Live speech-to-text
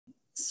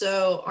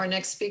So our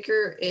next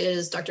speaker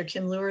is Dr.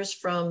 Kim Lewers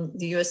from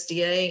the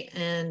USDA,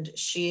 and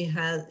she's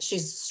a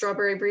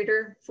strawberry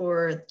breeder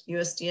for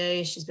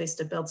USDA. She's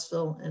based at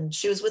Beltsville, and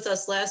she was with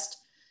us last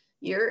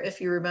year, if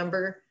you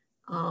remember,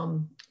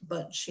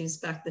 but she's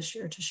back this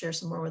year to share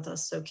some more with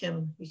us. So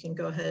Kim, you can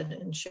go ahead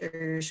and share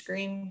your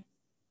screen.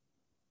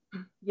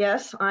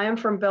 Yes, I am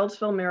from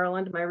Beltsville,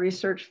 Maryland. My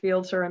research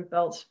fields are in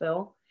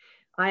Beltsville.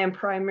 I am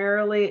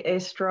primarily a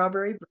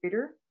strawberry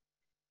breeder.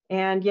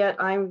 And yet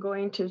I'm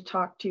going to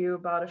talk to you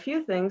about a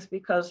few things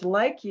because,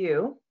 like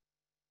you,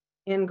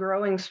 in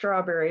growing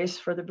strawberries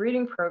for the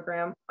breeding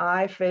program,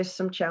 I faced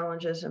some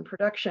challenges in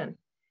production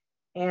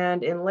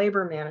and in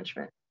labor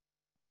management.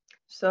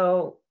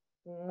 So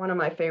one of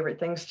my favorite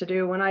things to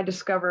do when I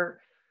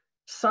discover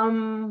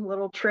some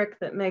little trick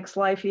that makes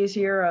life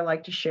easier, I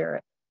like to share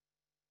it.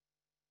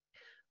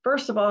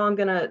 First of all, I'm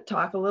going to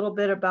talk a little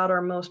bit about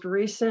our most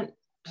recent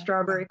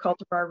strawberry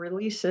cultivar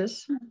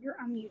releases. You're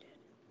unmuted.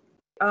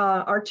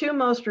 Our two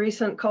most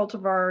recent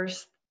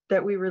cultivars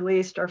that we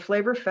released are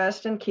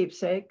Flavorfest and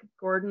Keepsake.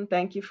 Gordon,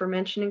 thank you for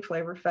mentioning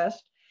Flavorfest.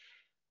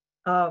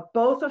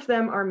 Both of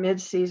them are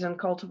mid-season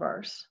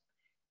cultivars.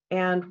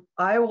 And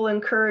I will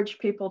encourage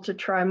people to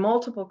try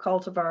multiple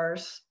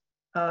cultivars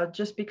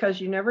just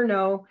because you never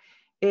know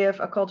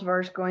if a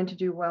cultivar is going to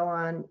do well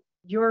on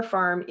your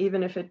farm,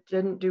 even if it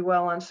didn't do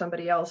well on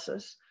somebody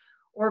else's,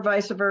 or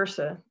vice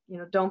versa. You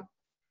know,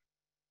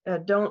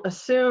 don't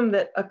assume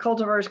that a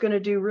cultivar is going to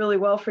do really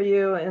well for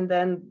you and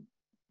then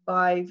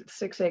buy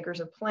 6 acres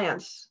of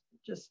plants.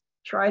 Just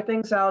try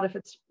things out. If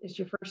it's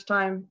your first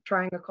time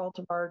trying a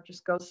cultivar,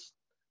 just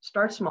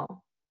start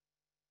small.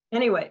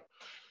 Anyway,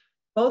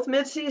 both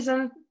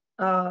mid-season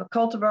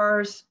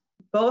cultivars,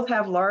 both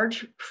have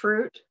large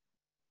fruit.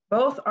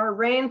 Both are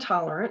rain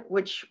tolerant,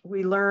 which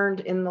we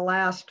learned in the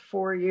last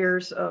 4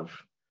 years of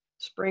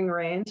spring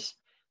rains.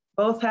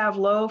 Both have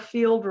low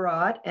field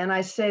rot, and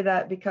I say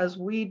that because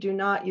we do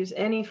not use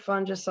any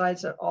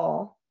fungicides at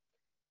all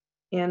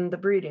in the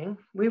breeding.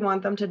 We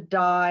want them to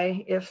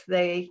die if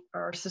they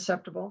are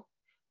susceptible.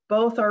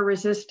 Both are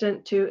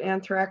resistant to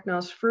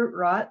anthracnose fruit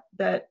rot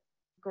that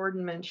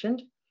Gordon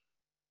mentioned.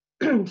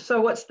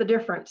 So what's the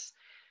difference?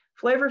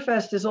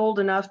 Flavorfest is old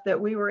enough that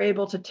we were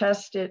able to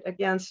test it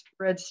against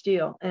red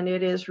steel, and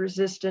it is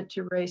resistant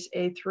to race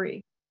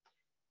A3.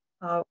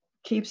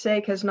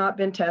 Keepsake has not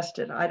been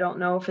tested. I don't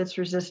know if it's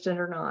resistant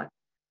or not.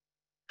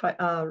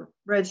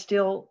 Red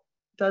steel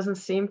doesn't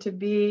seem to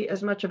be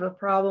as much of a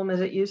problem as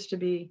it used to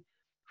be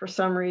for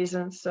some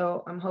reason.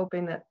 So I'm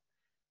hoping that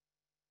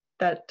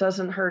that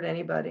doesn't hurt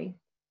anybody.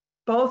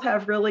 Both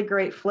have really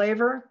great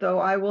flavor, though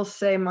I will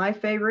say my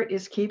favorite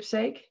is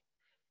Keepsake.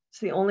 It's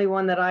the only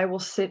one that I will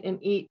sit and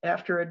eat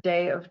after a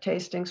day of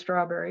tasting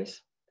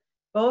strawberries.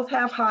 Both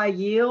have high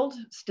yield.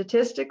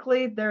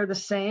 Statistically, they're the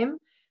same.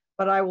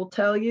 But I will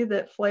tell you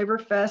that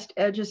Flavorfest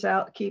edges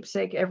out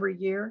Keepsake every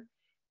year,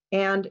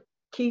 and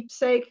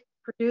Keepsake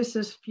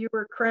produces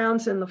fewer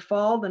crowns in the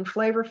fall than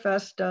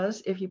Flavorfest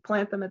does if you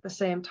plant them at the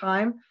same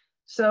time.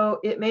 So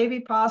it may be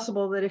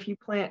possible that if you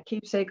plant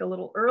Keepsake a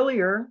little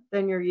earlier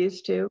than you're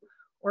used to,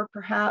 or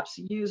perhaps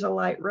use a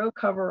light row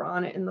cover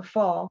on it in the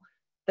fall,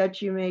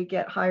 that you may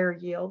get higher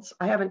yields.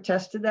 I haven't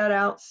tested that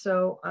out,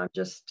 so I'm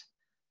just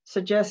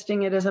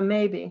suggesting it as a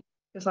maybe,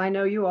 because I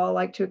know you all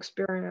like to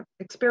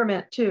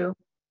experiment too.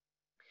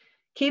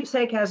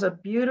 Keepsake has a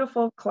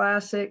beautiful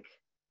classic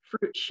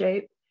fruit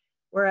shape,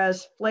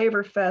 whereas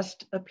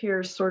Flavorfest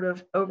appears sort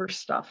of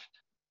overstuffed.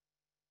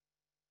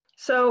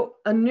 So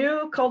a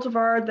new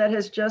cultivar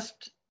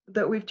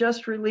that we've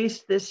just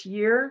released this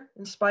year,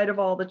 in spite of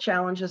all the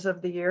challenges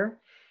of the year,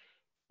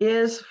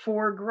 is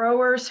for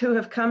growers who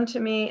have come to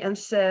me and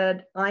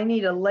said, I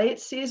need a late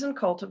season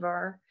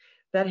cultivar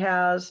that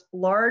has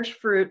large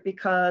fruit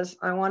because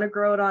I want to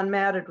grow it on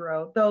matted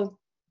row, though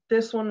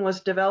this one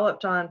was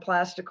developed on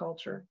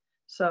plasticulture.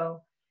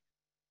 So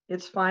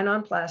it's fine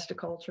on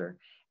plasticulture.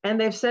 And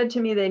they've said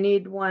to me they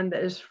need one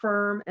that is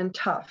firm and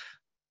tough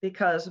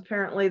because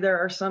apparently there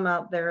are some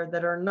out there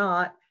that are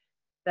not,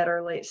 that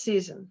are late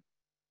season.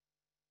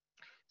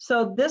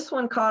 So this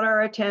one caught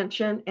our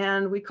attention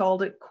and we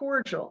called it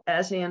cordial,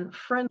 as in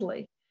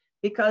friendly,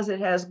 because it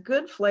has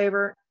good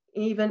flavor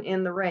even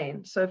in the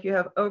rain. So if you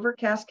have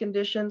overcast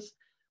conditions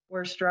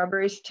where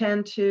strawberries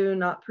tend to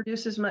not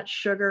produce as much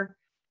sugar,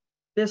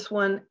 this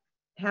one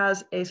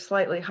has a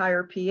slightly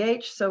higher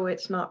pH, so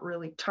it's not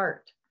really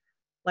tart.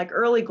 Like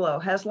Early Glow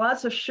has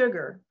lots of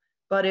sugar,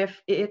 but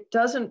if it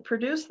doesn't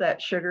produce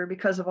that sugar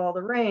because of all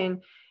the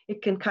rain,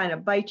 it can kind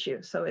of bite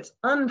you. So it's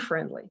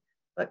unfriendly,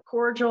 but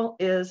cordial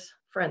is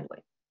friendly.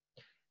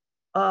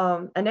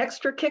 An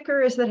extra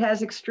kicker is that it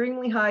has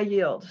extremely high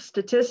yield,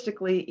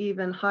 statistically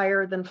even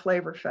higher than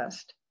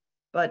Flavorfest,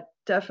 but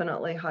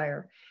definitely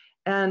higher.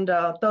 And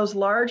those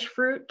large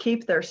fruit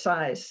keep their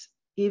size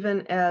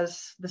even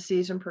as the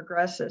season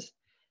progresses.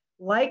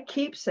 Like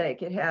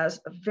Keepsake, it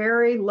has a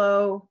very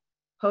low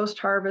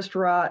post-harvest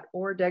rot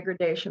or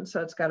degradation,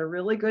 so it's got a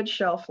really good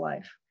shelf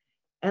life.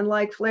 And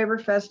like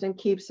Flavorfest and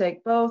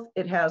Keepsake both,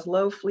 it has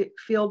low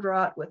field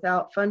rot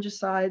without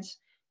fungicides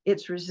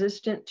It's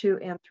resistant to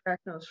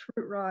anthracnose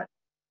fruit rot,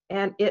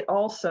 and it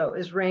also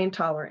is rain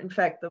tolerant. In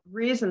fact, the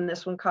reason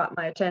this one caught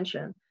my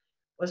attention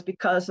was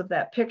because of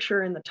that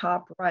picture in the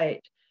top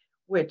right,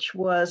 which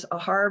was a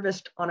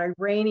harvest on a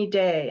rainy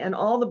day, and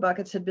all the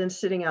buckets had been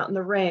sitting out in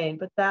the rain,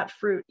 but that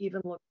fruit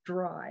even looked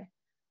dry.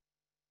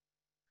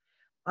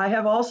 I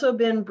have also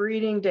been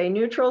breeding day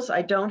neutrals.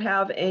 I don't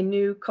have a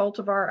new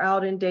cultivar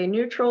out in day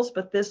neutrals,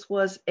 but this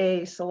was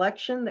a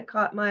selection that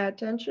caught my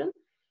attention.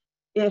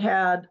 It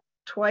had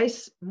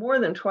more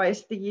than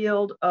twice the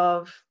yield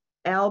of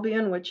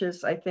Albion, which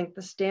is, I think,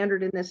 the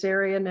standard in this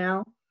area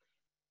now.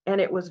 And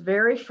it was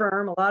very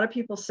firm. A lot of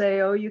people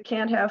say, oh, you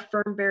can't have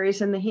firm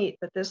berries in the heat,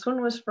 but this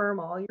one was firm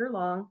all year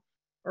long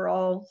or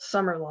all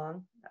summer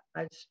long.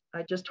 I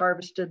just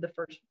harvested the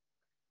first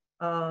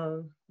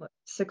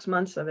 6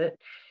 months of it.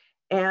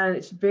 And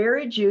it's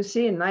very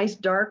juicy, a nice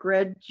dark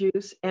red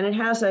juice. And it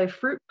has a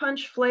fruit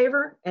punch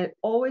flavor, and it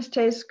always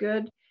tastes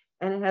good.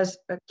 And it has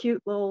a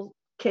cute little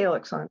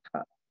calyx on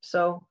top.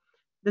 So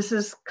this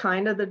is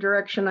kind of the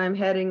direction I'm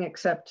heading,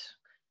 except,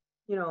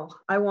 you know,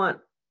 I want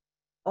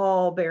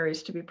all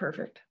berries to be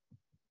perfect.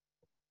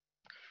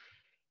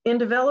 In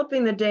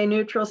developing the day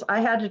neutrals, I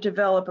had to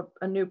develop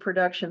a new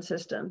production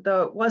system,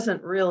 though it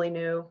wasn't really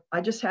new. I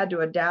just had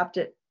to adapt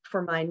it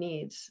for my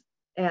needs.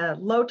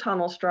 Low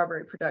tunnel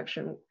strawberry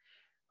production.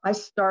 I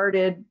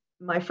started,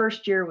 my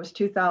first year was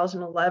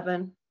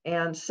 2011.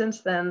 And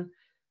since then,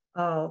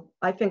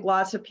 I think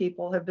lots of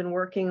people have been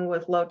working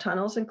with low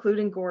tunnels,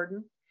 including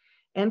Gordon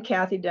and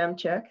Kathy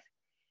Demchek.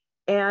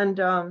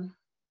 And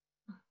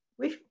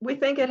we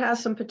think it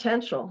has some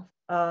potential.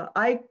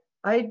 I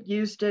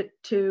used it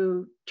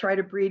to try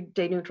to breed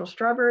day neutral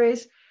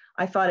strawberries.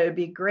 I thought it would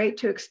be great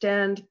to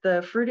extend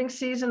the fruiting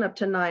season up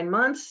to 9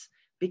 months,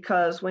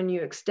 because when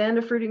you extend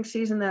a fruiting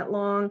season that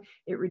long,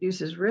 it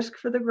reduces risk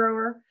for the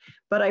grower.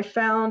 But I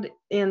found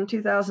in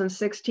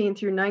 2016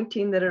 through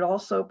 19 that it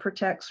also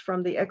protects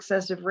from the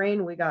excessive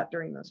rain we got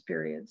during those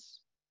periods.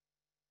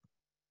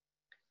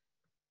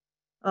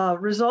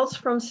 Results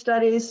from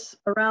studies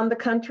around the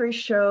country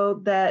show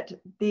that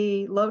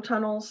the low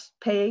tunnels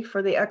pay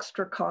for the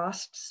extra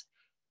costs,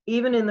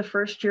 even in the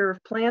first year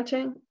of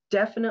planting,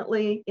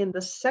 definitely in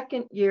the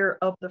second year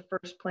of the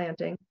first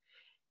planting.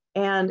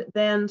 And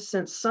then,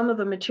 since some of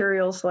the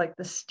materials like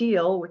the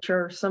steel, which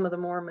are some of the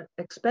more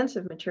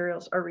expensive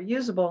materials, are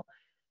reusable,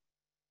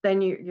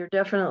 then you're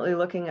definitely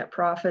looking at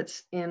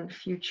profits in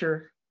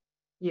future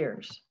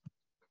years.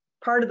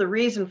 Part of the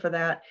reason for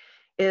that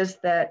is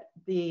that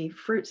the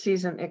fruit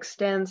season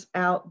extends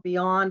out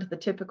beyond the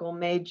typical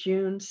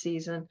May-June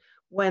season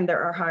when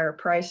there are higher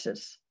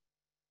prices.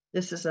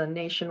 This is a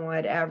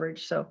nationwide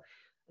average, so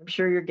I'm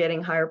sure you're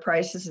getting higher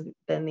prices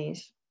than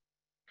these.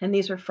 And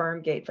these are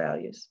farm gate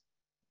values.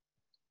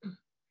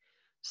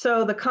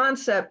 So the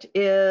concept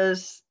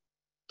is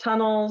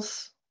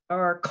tunnels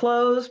are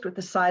closed with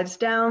the sides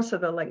down, so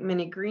they're like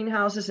mini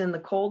greenhouses in the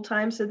cold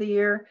times of the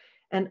year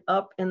and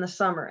up in the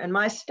summer. And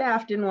my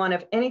staff didn't want to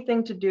have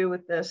anything to do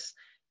with this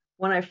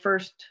when I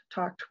first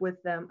talked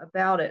with them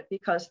about it,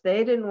 because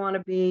they didn't want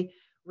to be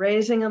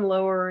raising and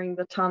lowering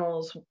the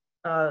tunnels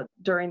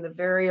during the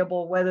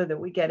variable weather that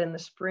we get in the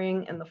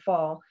spring and the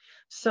fall.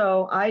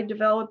 So I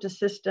developed a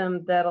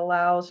system that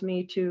allows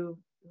me to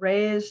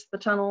raise the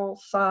tunnel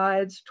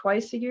sides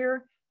twice a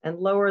year and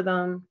lower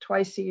them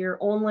twice a year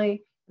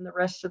only, and the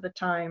rest of the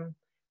time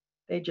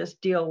they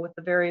just deal with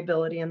the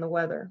variability in the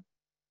weather.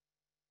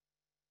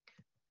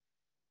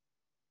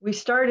 We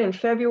start in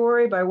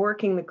February by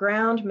working the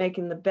ground,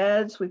 making the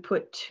beds. We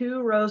put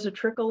 2 rows of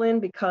trickle in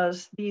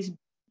because these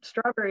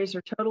strawberries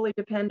are totally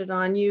dependent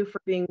on you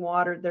for being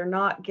watered. They're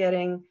not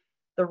getting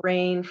the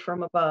rain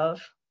from above.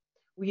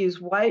 We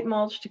use white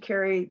mulch to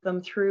carry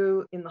them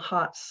through in the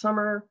hot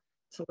summer.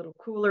 It's a little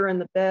cooler in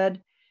the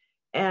bed.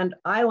 And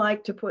I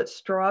like to put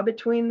straw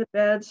between the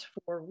beds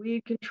for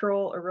weed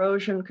control,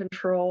 erosion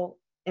control,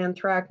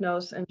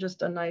 anthracnose, and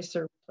just a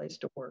nicer place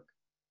to work.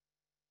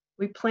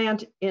 We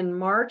plant in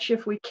March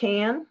if we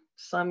can.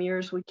 Some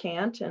years we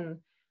can't, and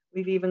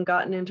we've even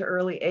gotten into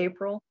early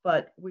April,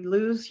 but we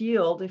lose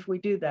yield if we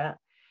do that.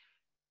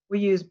 We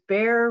use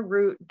bare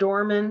root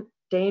dormant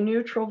day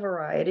neutral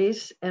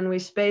varieties, and we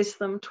space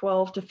them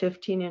 12 to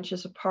 15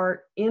 inches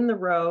apart in the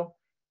row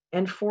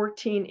and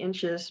 14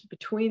 inches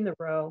between the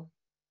row.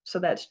 So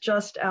that's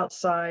just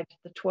outside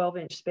the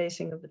 12-inch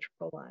spacing of the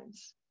trickle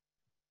lines.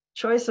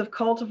 Choice of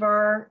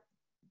cultivar,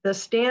 the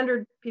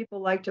standard people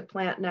like to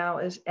plant now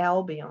is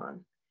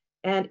Albion,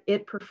 and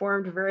it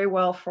performed very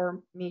well for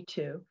me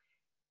too.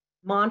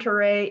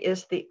 Monterey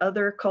is the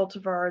other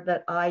cultivar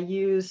that I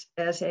use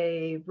as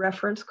a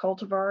reference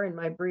cultivar in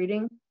my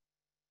breeding.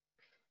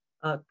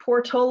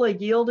 Portola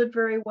yielded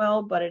very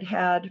well, but it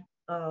had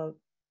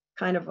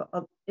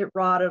it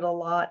rotted a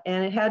lot,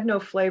 and it had no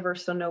flavor,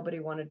 so nobody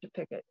wanted to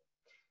pick it.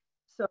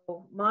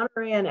 So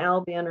Monterey and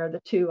Albion are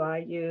the 2 I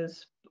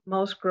use.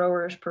 Most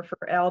growers prefer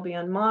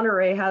Albion.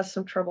 Monterey has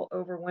some trouble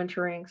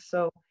overwintering,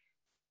 so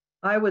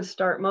I would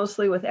start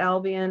mostly with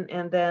Albion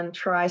and then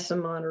try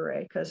some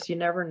Monterey, because you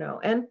never know.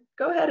 And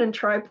go ahead and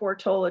try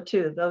Portola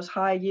too. Those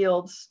high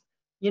yields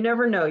You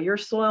never know, your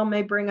soil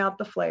may bring out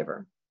the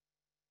flavor.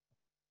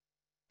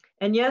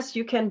 And yes,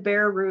 you can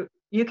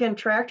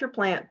tractor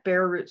plant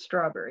bare root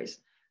strawberries.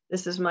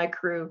 This is my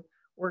crew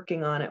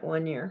working on it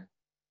one year.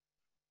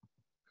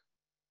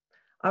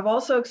 I've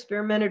also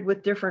experimented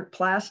with different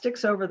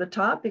plastics over the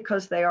top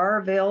because they are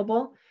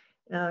available.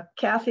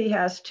 Kathy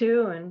has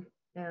two,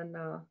 and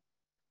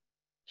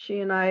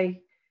she and I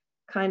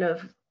kind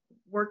of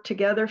work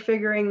together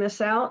figuring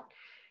this out.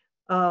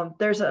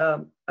 There's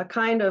a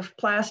kind of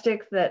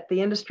plastic that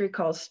the industry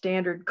calls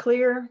standard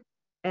clear,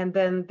 and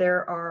then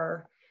there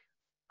are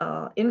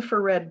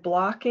infrared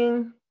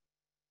blocking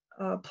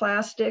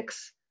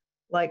plastics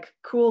like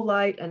Cool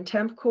Light and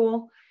Temp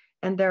Cool,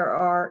 and there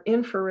are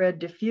infrared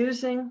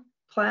diffusing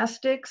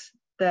plastics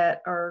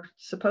that are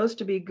supposed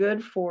to be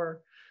good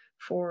for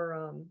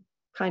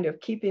kind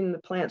of keeping the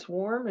plants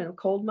warm in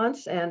cold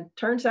months, and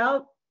turns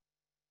out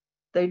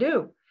they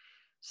do.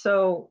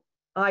 So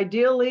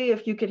ideally,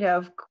 if you could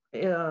have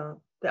the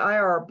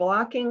IR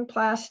blocking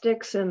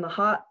plastics in the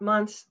hot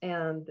months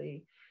and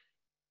the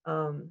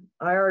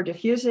IR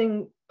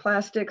diffusing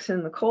plastics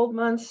in the cold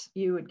months,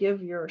 you would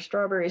give your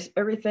strawberries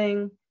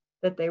everything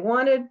that they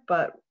wanted,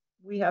 but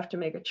we have to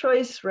make a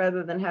choice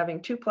rather than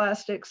having two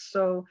plastics.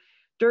 So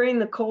during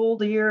the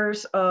cold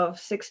years of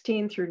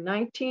 16 through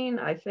 19,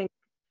 I think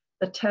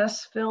the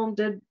test film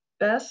did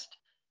best,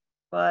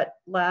 but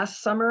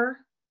last summer,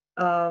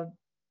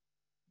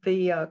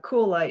 the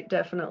Cool Light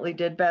definitely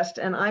did best,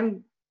 and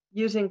I'm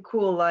using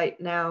Cool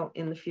Light now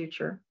in the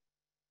future.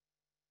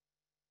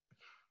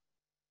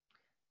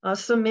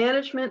 Some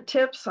management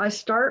tips. I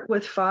start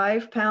with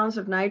 5 pounds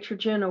of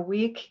nitrogen a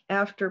week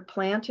after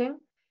planting,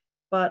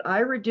 but I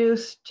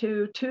reduce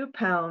to 2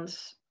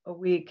 pounds a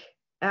week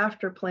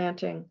after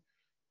planting.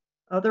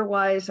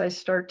 Otherwise, I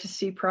start to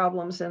see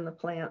problems in the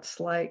plants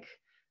like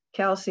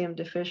calcium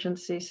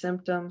deficiency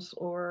symptoms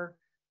or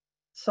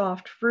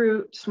soft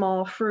fruit,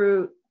 small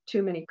fruit,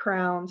 too many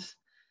crowns.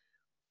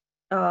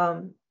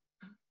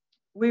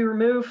 We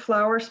remove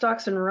flower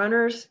stalks and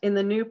runners in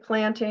the new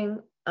planting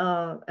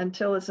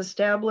until it's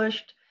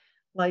established,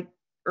 like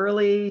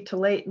early to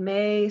late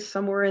May,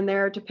 somewhere in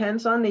there. It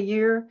depends on the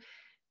year.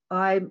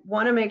 I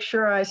want to make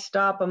sure I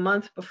stop a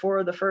month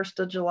before the 1st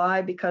of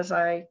July because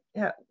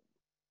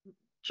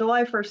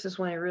July 1st is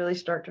when I really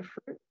start to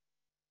fruit.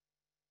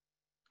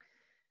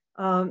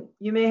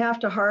 You may have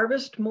to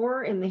harvest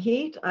more in the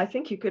heat. I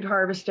think you could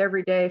harvest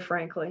every day,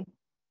 frankly.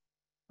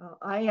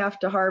 I have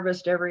to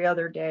harvest every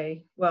other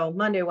day. Well,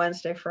 Monday,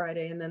 Wednesday,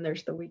 Friday, and then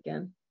there's the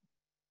weekend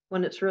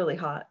when it's really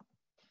hot.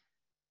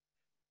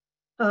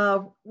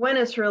 When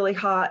it's really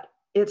hot,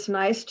 it's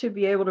nice to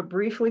be able to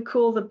briefly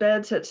cool the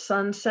beds at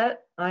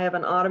sunset. I have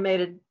an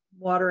automated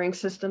watering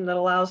system that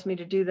allows me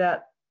to do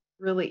that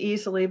really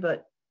easily,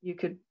 but you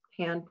could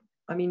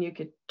you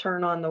could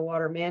turn on the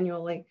water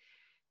manually.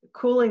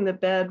 Cooling the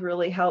bed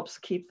really helps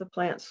keep the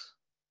plants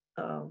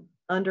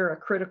under a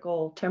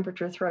critical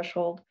temperature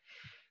threshold.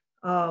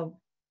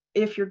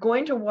 If you're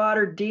going to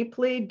water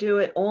deeply, do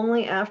it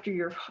only after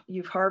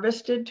you've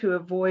harvested to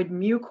avoid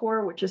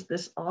mucor, which is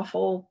this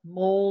awful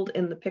mold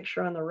in the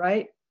picture on the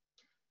right.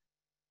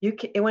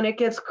 When it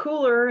gets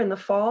cooler in the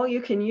fall,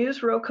 you can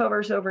use row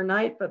covers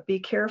overnight, but be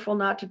careful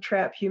not to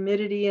trap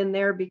humidity in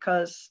there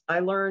because I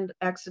learned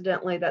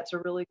accidentally that's a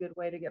really good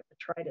way to get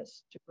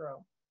botrytis to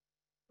grow,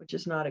 which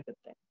is not a good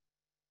thing.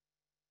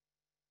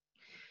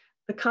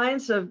 The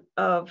kinds of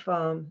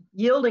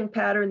yielding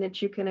pattern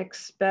that you can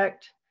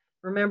expect.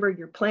 Remember,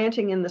 you're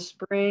planting in the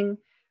spring.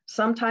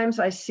 Sometimes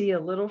I see a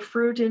little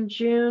fruit in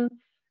June.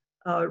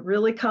 It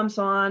really comes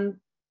on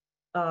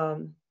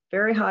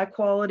very high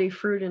quality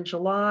fruit in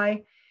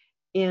July.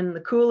 In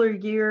the cooler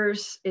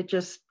years, it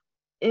just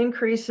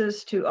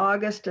increases to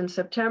August and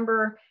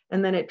September,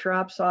 and then it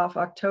drops off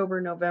October,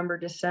 November,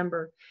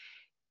 December.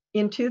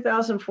 In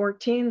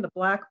 2014, the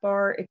black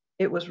bar,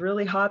 it was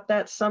really hot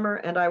that summer,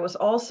 and I was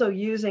also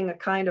using a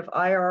kind of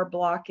IR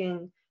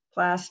blocking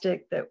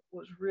plastic that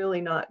was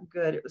really not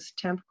good. It was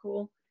Temp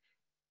Cool.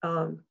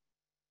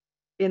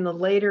 In the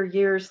later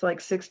years, like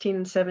 16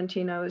 and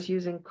 17, I was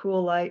using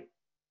Cool Light.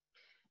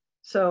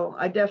 So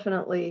I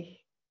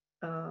definitely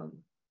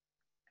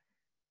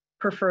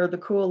prefer the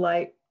Cool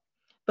Light.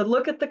 But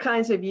look at the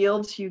kinds of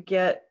yields you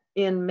get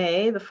in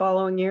May the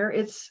following year.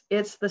 It's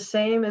the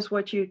same as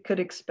what you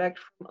could expect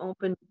from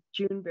open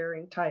June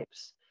bearing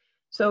types.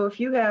 So if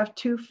you have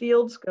 2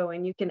 fields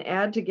going, you can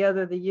add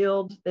together the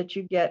yield that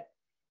you get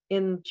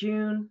in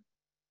June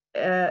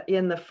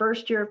in the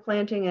first year of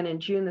planting, and in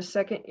June in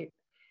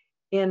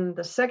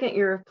the second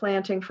year of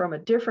planting from a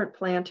different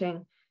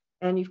planting,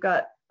 and you've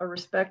got a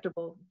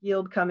respectable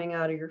yield coming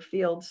out of your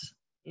fields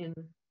in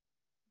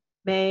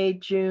May,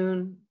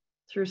 June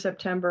through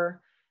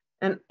September.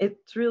 And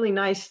it's really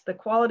nice. The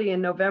quality in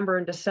November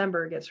and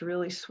December gets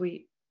really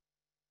sweet.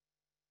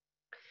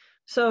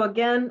 So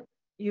again,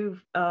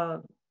 you've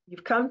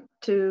come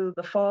to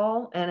the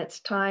fall, and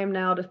it's time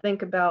now to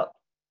think about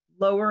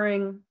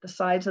lowering the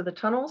sides of the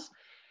tunnels.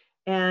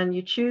 And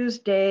you choose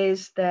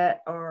days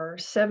that are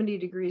 70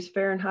 degrees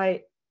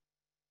Fahrenheit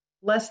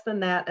less than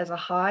that as a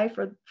high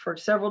for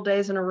several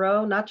days in a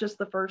row, not just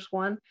the first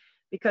one,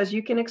 because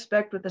you can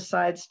expect with the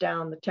sides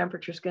down, the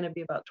temperature is going to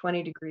be about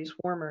 20 degrees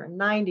warmer, and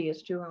 90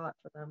 is too hot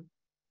for them.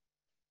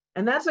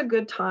 And that's a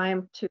good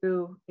time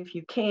to, if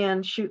you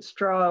can, shoot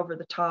straw over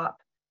the top.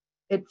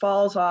 It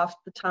falls off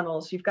the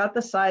tunnels. You've got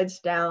the sides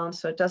down,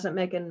 so it doesn't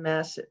make a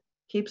mess. It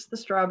keeps the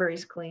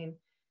strawberries clean.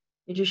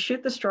 You just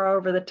shoot the straw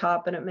over the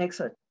top, and it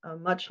makes a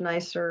much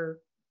nicer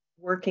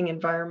working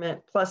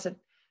environment. Plus, it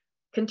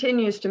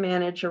continues to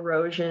manage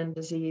erosion,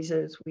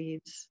 diseases,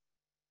 weeds.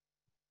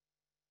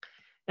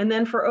 And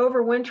then for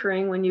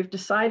overwintering, when you've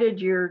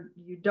decided you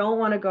don't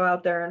want to go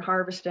out there and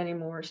harvest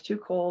anymore, it's too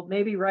cold,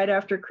 maybe right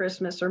after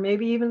Christmas or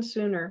maybe even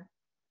sooner.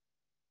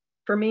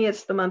 For me,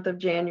 it's the month of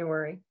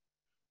January.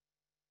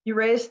 You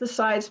raise the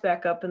sides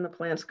back up and the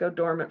plants go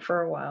dormant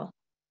for a while.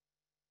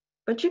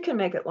 But you can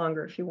make it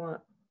longer if you want.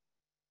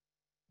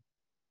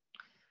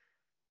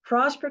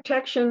 Frost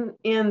protection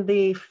in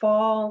the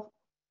fall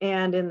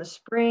and in the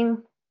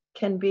spring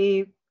can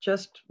be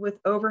just with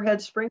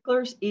overhead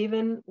sprinklers,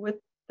 even with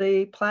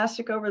the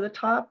plastic over the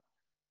top.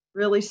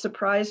 Really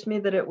surprised me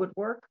that it would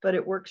work, but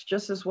it works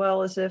just as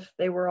well as if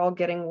they were all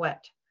getting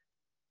wet.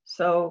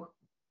 So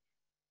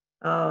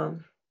I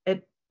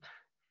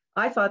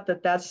thought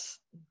that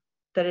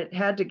it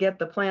had to get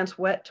the plants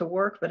wet to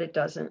work, but it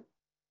doesn't.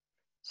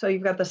 So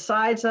you've got the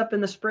sides up in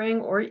the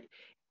spring or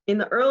in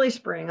the early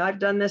spring. I've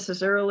done this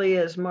as early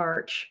as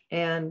March,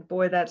 and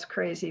boy, that's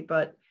crazy,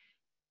 but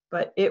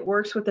it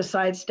works with the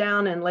sides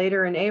down. And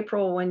later in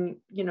April, when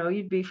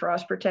you'd be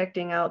frost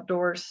protecting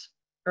outdoors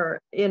or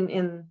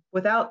in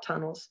without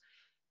tunnels,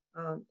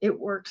 it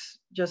works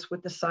just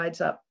with the sides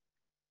up.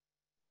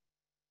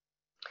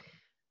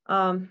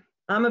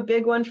 I'm a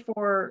big one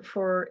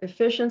for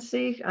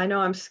efficiency. I know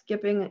I'm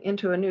skipping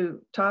into a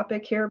new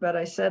topic here, but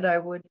I said I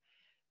would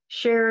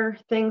share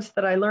things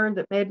that I learned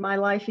that made my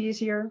life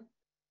easier.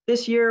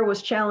 This year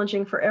was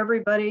challenging for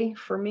everybody.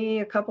 For me,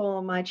 a couple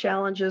of my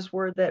challenges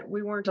were that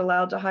we weren't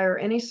allowed to hire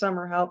any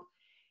summer help,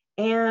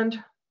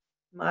 and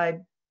my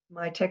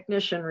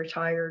technician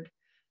retired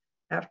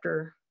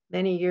after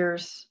many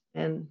years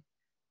and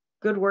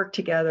good work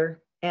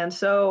together. And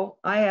so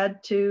I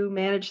had to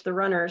manage the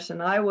runners,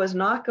 and I was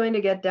not going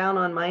to get down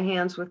on my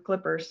hands with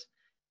clippers,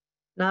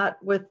 not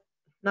with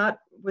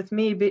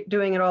me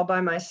doing it all by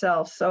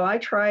myself. So I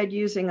tried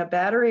using a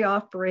battery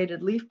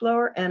operated leaf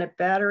blower and a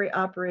battery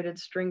operated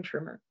string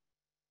trimmer.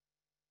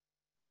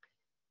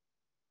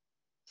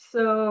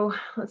 So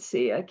let's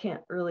see, I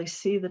can't really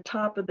see the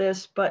top of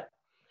this, but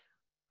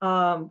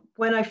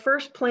when I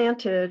first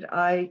planted,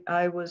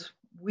 I was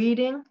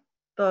weeding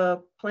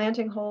the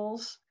planting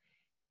holes.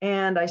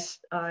 And as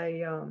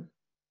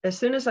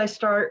soon as I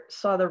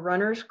saw the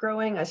runners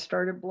growing, I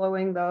started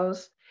blowing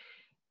those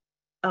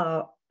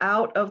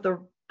out of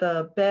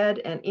the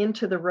bed and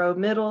into the row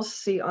middles.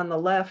 See on the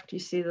left, you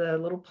see the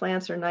little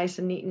plants are nice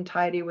and neat and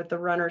tidy with the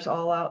runners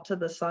all out to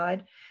the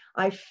side.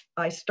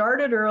 I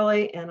started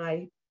early and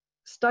I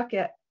stuck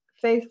it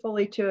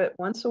faithfully to it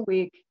once a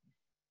week,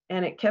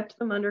 and it kept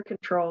them under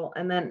control.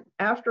 And then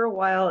after a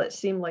while, it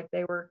seemed like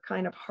they were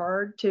kind of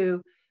hard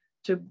to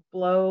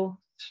blow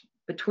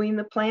between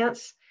the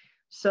plants.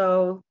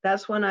 So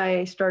that's when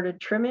I started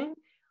trimming.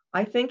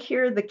 I think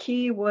here the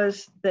key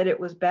was that it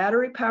was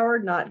battery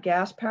powered, not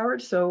gas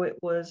powered. So it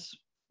was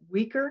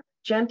weaker,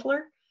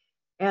 gentler.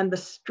 And the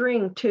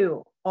string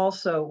too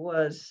also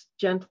was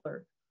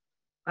gentler.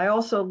 I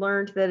also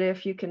learned that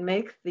if you can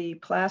make the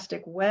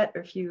plastic wet,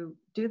 or if you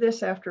do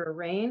this after a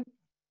rain,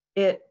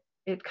 it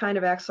kind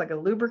of acts like a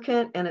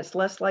lubricant and it's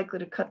less likely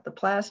to cut the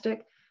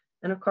plastic.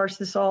 And of course,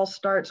 this all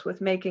starts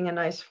with making a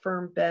nice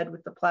firm bed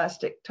with the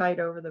plastic tight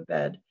over the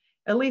bed,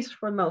 at least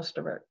for most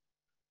of it.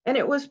 And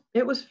it was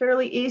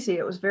fairly easy.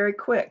 It was very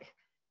quick.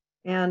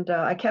 And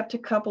I kept a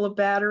couple of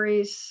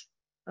batteries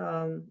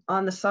on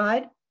the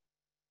side,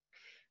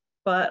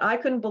 but I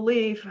couldn't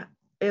believe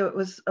it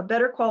was a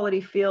better quality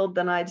field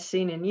than I'd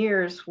seen in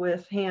years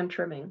with hand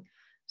trimming.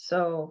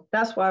 So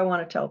that's why I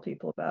want to tell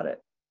people about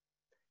it.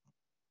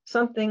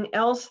 Something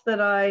else that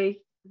I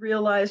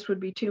realized would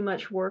be too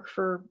much work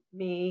for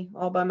me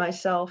all by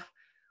myself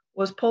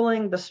was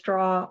pulling the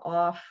straw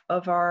off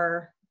of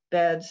our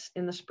beds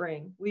in the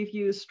spring. We've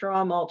used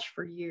straw mulch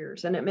for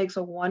years and it makes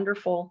a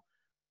wonderful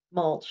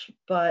mulch,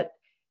 but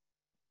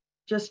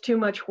just too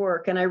much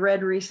work. And I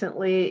read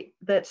recently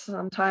that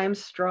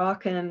sometimes straw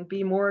can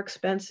be more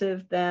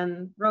expensive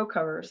than row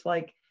covers,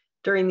 like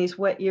during these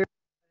wet years,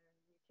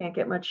 you can't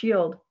get much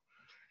yield.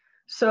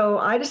 So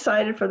I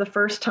decided for the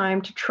first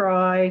time to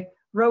try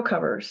row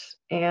covers.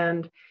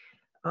 And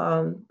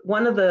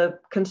one of the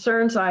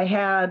concerns I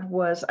had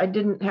was I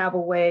didn't have a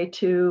way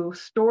to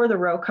store the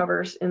row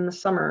covers in the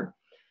summer.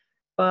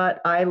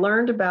 But I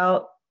learned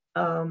about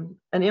an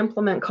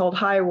implement called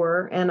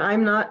Highware, and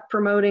I'm not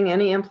promoting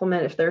any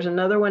implement. If there's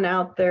another one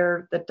out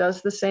there that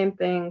does the same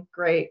thing,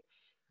 great.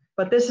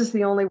 But this is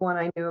the only one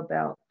I knew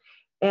about.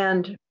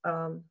 And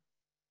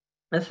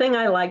the thing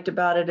I liked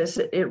about it is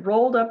it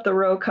rolled up the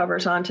row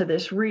covers onto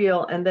this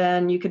reel, and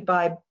then you could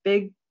buy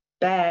big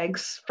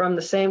bags from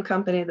the same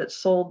company that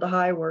sold the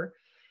Highware.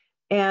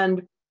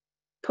 and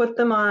put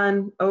them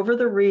on over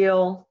the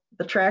reel.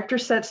 The tractor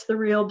sets the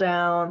reel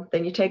down,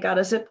 then you take out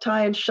a zip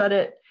tie and shut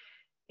it,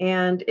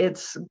 and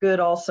it's good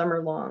all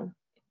summer long.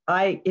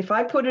 If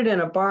I put it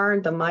in a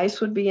barn, the mice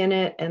would be in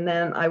it, and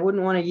then I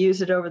wouldn't want to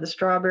use it over the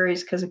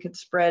strawberries because it could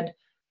spread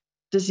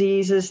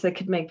diseases that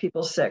could make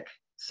people sick.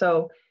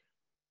 So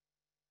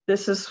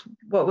this is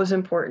what was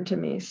important to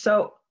me.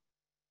 So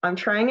I'm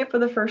trying it for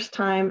the first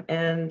time,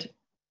 and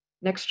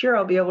next year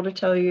I'll be able to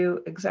tell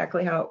you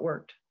exactly how it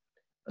worked.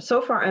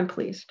 So far, I'm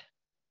pleased.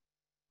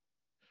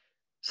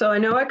 So I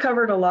know I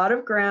covered a lot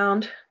of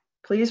ground.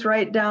 Please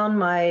write down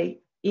my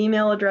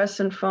email address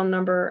and phone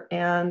number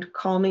and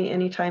call me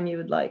anytime you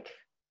would like,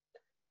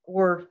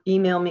 or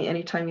email me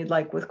anytime you'd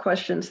like with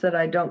questions that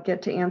I don't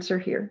get to answer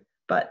here.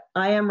 But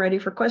I am ready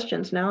for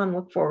questions now and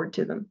look forward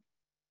to them.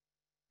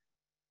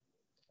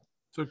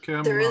 So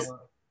Kim, There is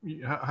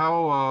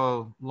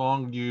how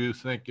long do you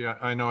think,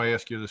 I know I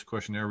ask you this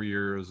question every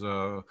year, is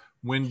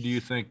when do you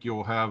think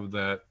you'll have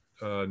that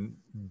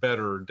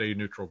better day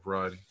neutral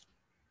variety?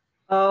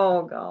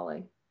 Oh,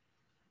 golly.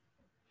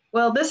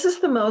 Well, this is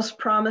the most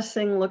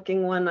promising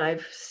looking one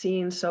I've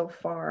seen so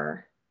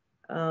far.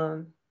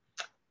 I'd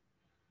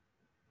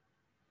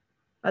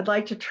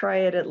like to try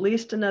it at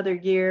least another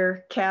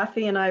year.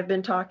 Kathy and I have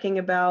been talking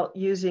about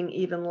using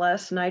even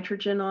less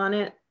nitrogen on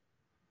it.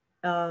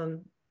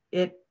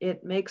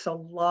 It makes a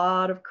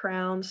lot of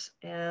crowns,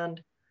 and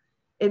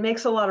it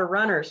makes a lot of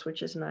runners,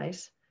 which is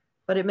nice,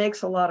 but it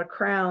makes a lot of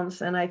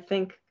crowns. And I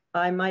think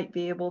I might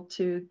be able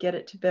to get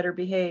it to better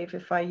behave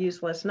if I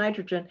use less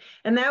nitrogen.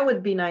 And that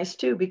would be nice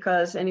too,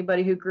 because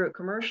anybody who grew it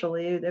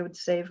commercially, they would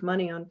save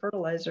money on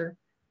fertilizer.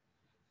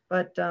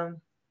 But,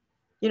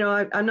 you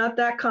know, I'm not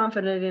that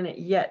confident in it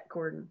yet,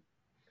 Gordon.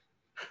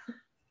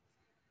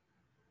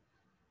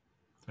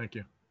 Thank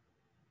you.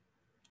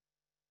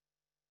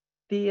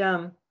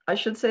 I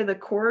should say the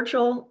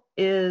cordial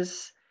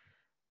is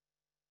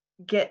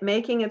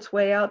making its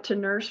way out to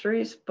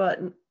nurseries, but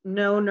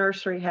no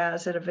nursery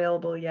has it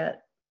available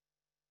yet.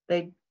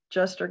 They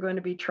just are going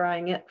to be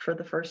trying it for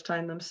the first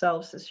time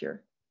themselves this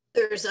year.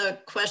 There's a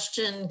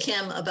question,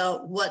 Kim,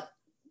 about what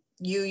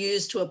you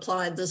use to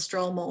apply the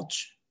straw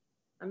mulch.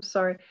 I'm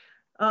sorry.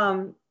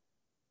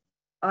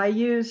 I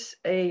use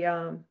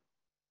a,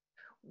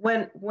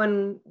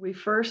 when we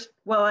first,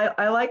 well,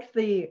 I like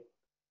the,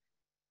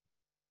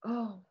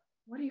 oh,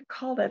 what do you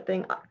call that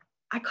thing?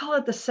 I call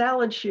it the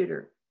salad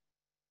shooter.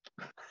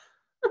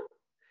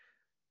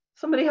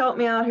 Somebody help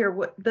me out here.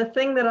 What the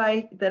thing that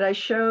I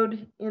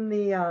showed in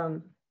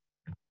the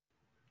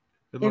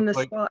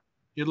spot?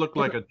 It looked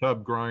like a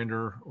tub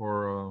grinder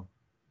or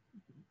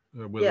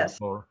with yes, a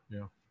blower.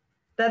 Yeah,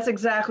 that's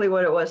exactly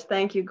what it was.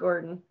 Thank you,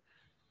 Gordon.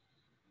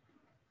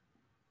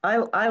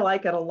 I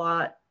like it a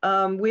lot.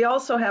 We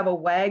also have a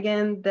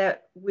wagon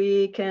that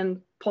we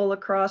can pull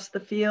across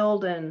the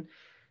field, and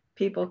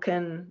people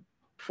can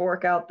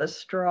fork out the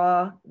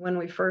straw when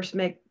we first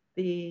make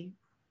the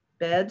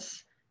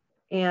beds.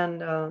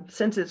 And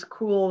since it's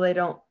cool,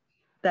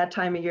 that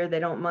time of year, they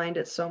don't mind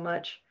it so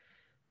much.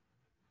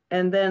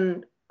 And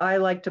then I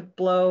like to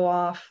blow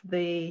off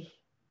the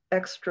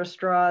extra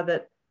straw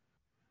that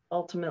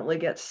ultimately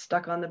gets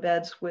stuck on the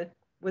beds with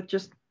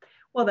just,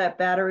 well, that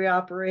battery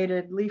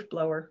operated leaf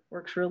blower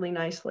works really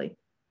nicely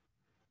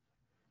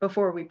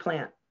before we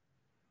plant.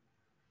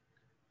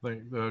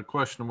 the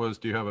question was,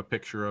 do you have a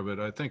picture of it?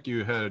 I think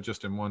you had it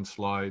just in one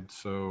slide.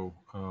 So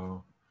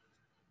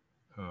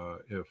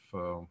if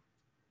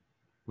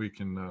we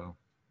can,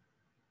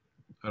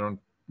 I don't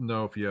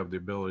know if you have the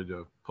ability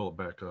to pull it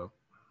back up.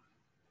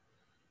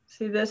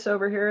 See this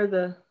over here,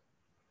 the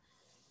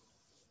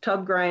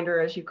tub grinder,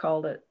 as you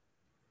called it.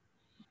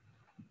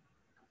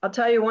 I'll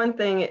tell you one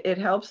thing, it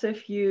helps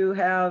if you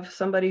have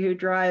somebody who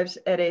drives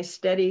at a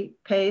steady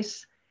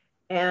pace,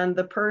 and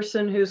the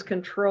person who's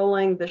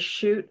controlling the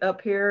chute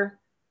up here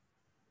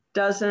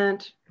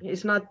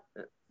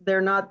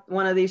they're not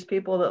one of these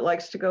people that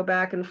likes to go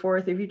back and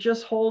forth. If you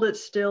just hold it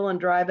still and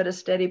drive at a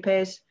steady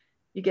pace,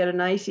 you get a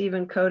nice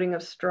even coating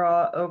of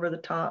straw over the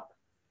top.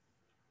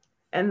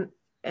 And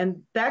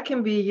that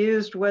can be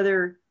used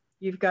whether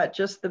you've got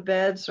just the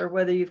beds or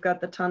whether you've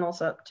got the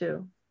tunnels up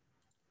too.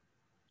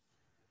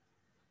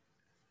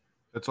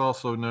 It's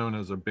also known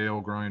as a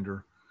bale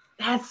grinder.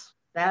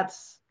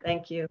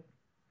 Thank you.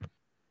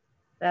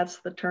 That's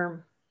the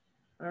term.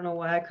 I don't know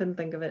why I couldn't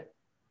think of it.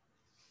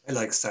 I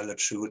like salad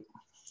shoot.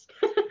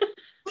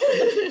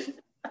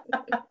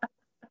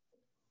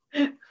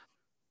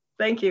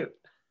 Thank you.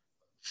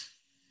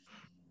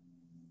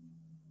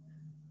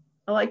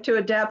 I like to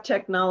adapt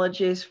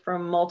technologies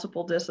from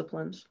multiple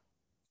disciplines.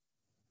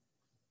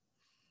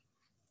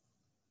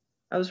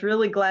 I was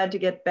really glad to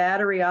get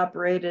battery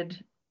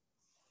operated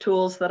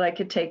tools that I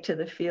could take to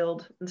the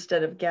field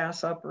instead of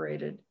gas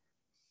operated.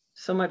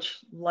 So much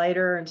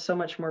lighter and so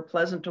much more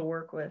pleasant to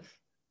work with.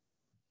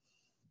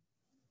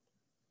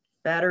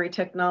 Battery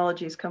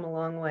technologies come a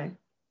long way.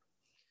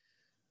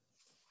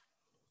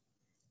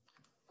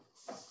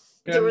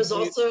 There was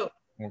also,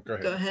 go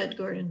ahead. Go ahead,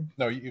 Gordon.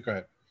 No, you go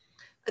ahead.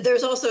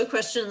 There's also a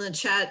question in the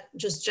chat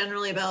just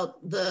generally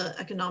about the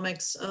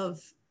economics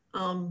of,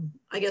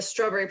 I guess,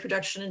 strawberry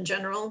production in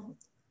general.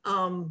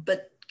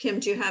 But Kim,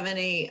 do you have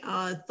any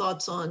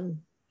thoughts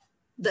on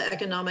the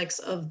economics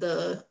of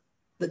the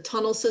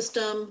tunnel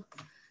system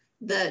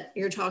that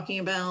you're talking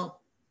about?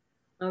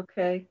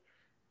 Okay.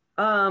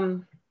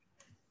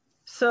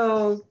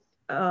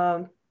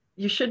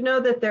 You should know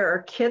that there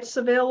are kits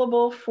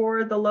available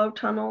for the low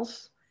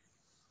tunnels.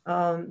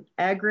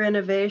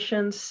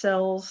 Agri-Innovation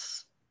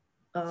sells,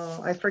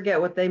 I forget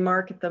what they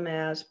market them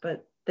as,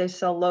 but they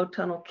sell low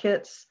tunnel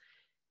kits.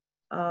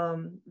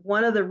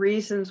 One of the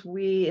reasons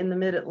we in the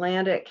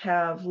Mid-Atlantic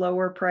have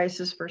lower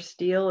prices for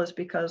steel is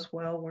because,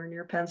 well, we're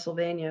near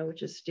Pennsylvania,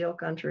 which is steel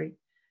country.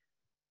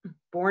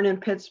 Born in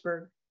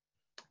Pittsburgh.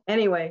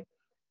 Anyway,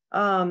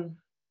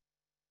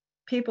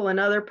 people in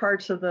other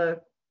parts of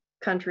the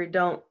country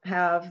don't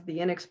have the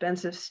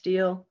inexpensive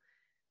steel,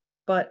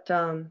 but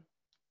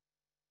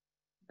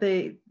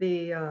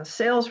the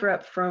sales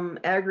rep from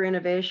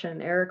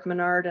Agri-Innovation, Eric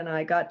Menard, and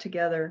I got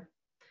together,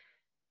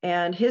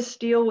 and his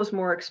steel was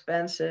more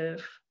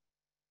expensive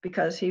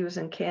because he was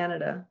in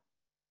Canada,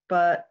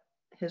 but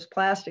his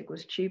plastic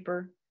was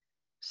cheaper.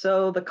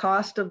 So the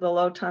cost of the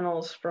low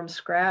tunnels from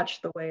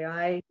scratch, the way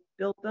I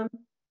built them,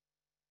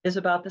 is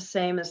about the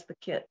same as the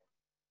kit.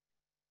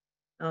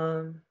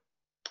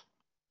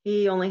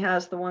 He only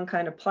has the one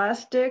kind of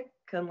plastic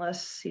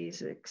unless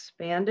he's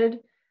expanded,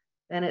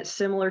 and it's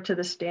similar to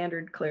the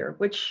standard clear,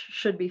 which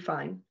should be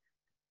fine.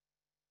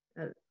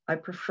 I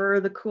prefer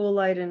the cool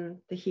light and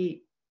the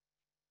heat,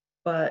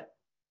 but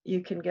you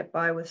can get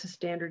by with the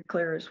standard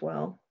clear as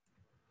well.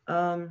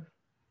 Like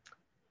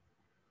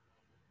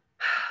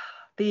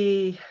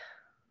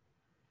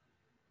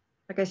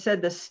I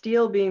said, the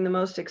steel being the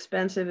most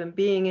expensive and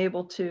being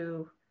able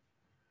to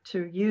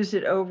use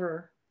it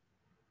over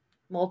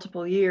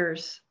multiple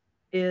years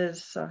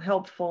is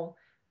helpful.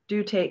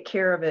 Do take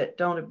care of it,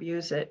 don't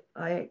abuse it.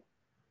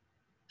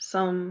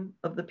 Some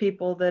of the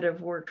people that have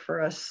worked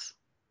for us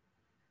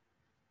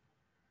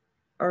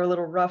are a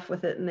little rough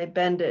with it and they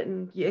bend it,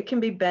 and it can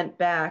be bent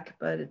back,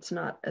 but it's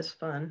not as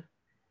fun.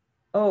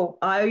 Oh,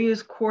 I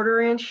use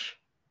 1/4 inch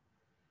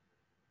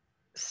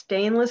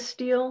stainless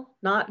steel,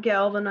 not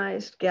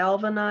galvanized.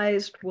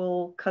 Galvanized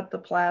will cut the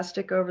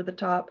plastic over the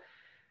top.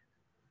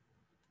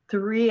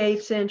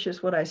 3/8 inch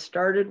is what I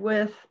started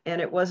with,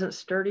 and it wasn't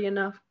sturdy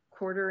enough.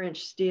 1/4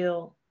 inch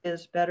steel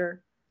is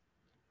better.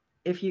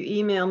 If you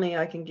email me,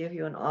 I can give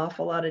you an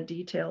awful lot of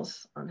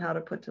details on how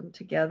to put them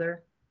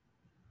together.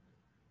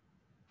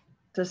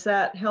 Does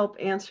that help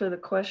answer the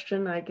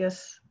question, I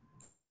guess?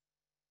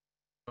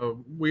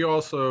 We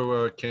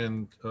also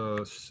can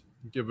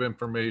give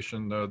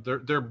information,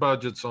 their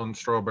budgets on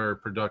strawberry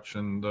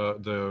production,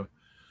 the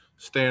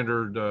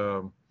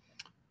standard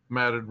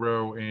matted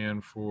row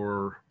and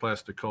for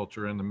plastic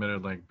culture in the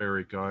Mid-Atlantic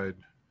Berry Guide.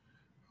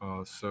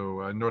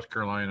 So North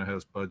Carolina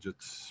has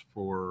budgets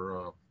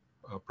for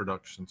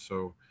production.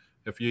 So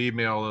if you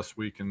email us,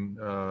 we can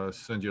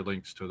send you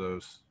links to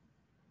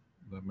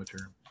that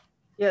material.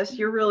 Yes,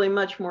 you're really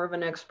much more of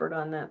an expert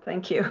on that.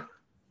 Thank you.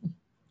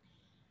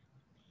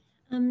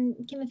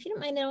 Kim, if you don't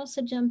mind, I'd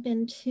also jump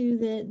into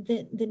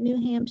the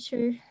New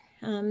Hampshire,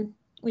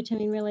 which I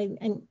mean, really,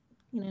 and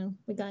you know,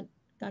 we got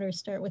our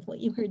start with what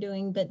you were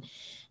doing, but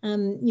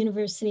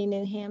University of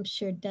New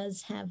Hampshire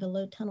does have a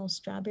low tunnel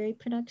strawberry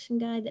production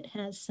guide that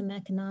has some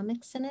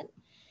economics in it.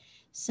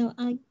 So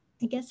I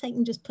guess I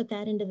can just put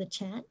that into the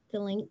chat, the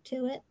link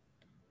to it,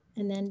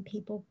 and then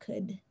people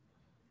could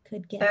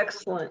get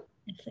excellent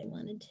if they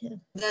wanted to.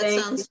 That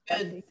sounds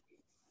good.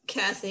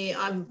 Kathy,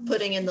 I'm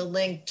putting in the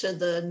link to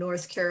the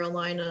North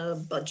Carolina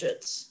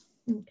budgets.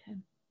 Okay.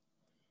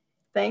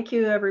 Thank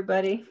you,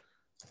 everybody.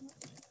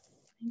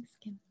 Thanks,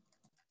 Kim.